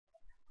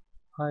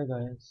Hi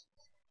guys,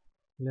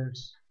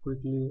 let's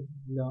quickly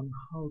learn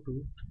how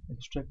to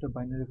extract a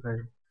binary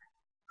file.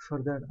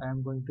 For that I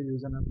am going to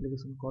use an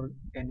application called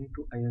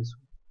AnytoIso,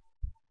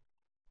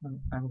 and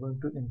I am going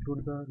to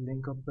include the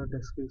link of the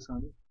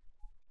description,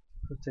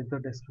 so check the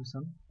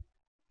description.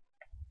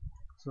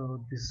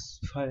 So this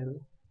file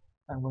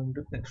I am going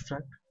to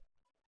extract,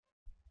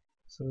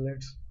 so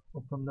let's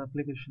open the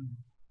application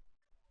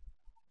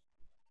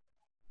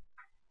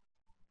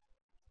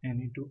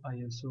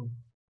AnytoIso.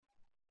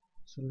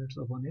 So let's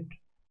open it,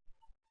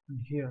 and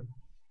here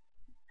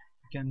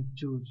you can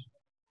choose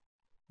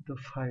the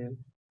file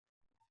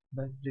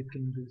by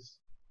clicking this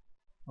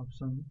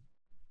option,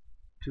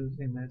 choose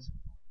image.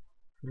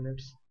 So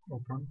let's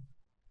open.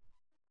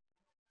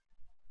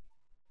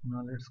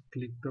 Now let's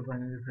click the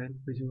binary file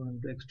which you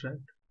want to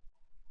extract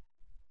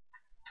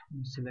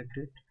and select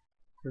it.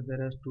 So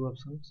there are two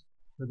options,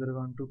 whether you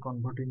want to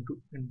convert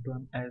into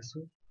an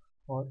ISO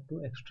or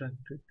to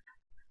extract it.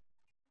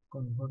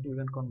 You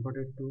can convert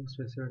it to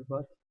specified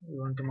path you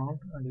want to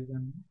mount, and you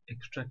can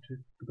extract it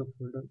to the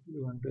folder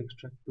you want to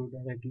extract to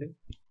directly.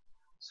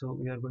 So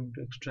we are going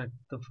to extract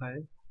the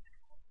file.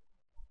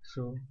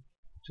 So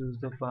choose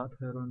the path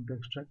where you want to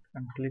extract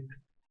and click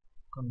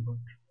convert,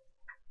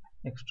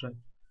 extract.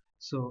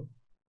 So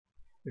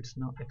it's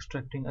now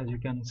extracting. As you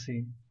can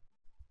see,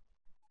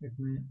 it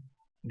may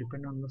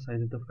depend on the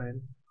size of the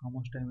file how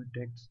much time it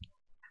takes,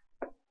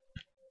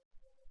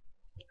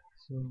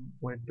 so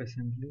wait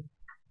patiently.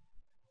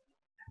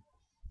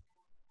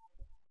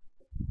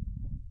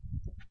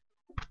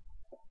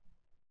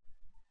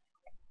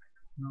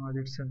 Now as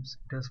it seems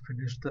it has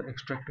finished the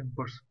extracting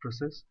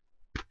process.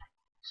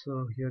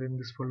 So here in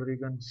this folder you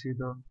can see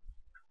the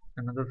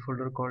another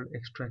folder called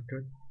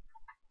extracted.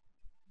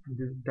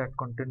 That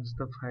contains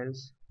the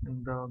files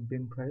in the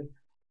bin file.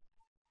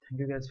 Thank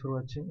you guys for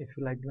watching. If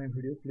you liked my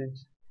video,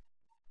 please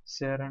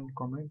share and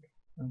comment,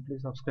 and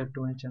please subscribe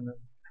to my channel.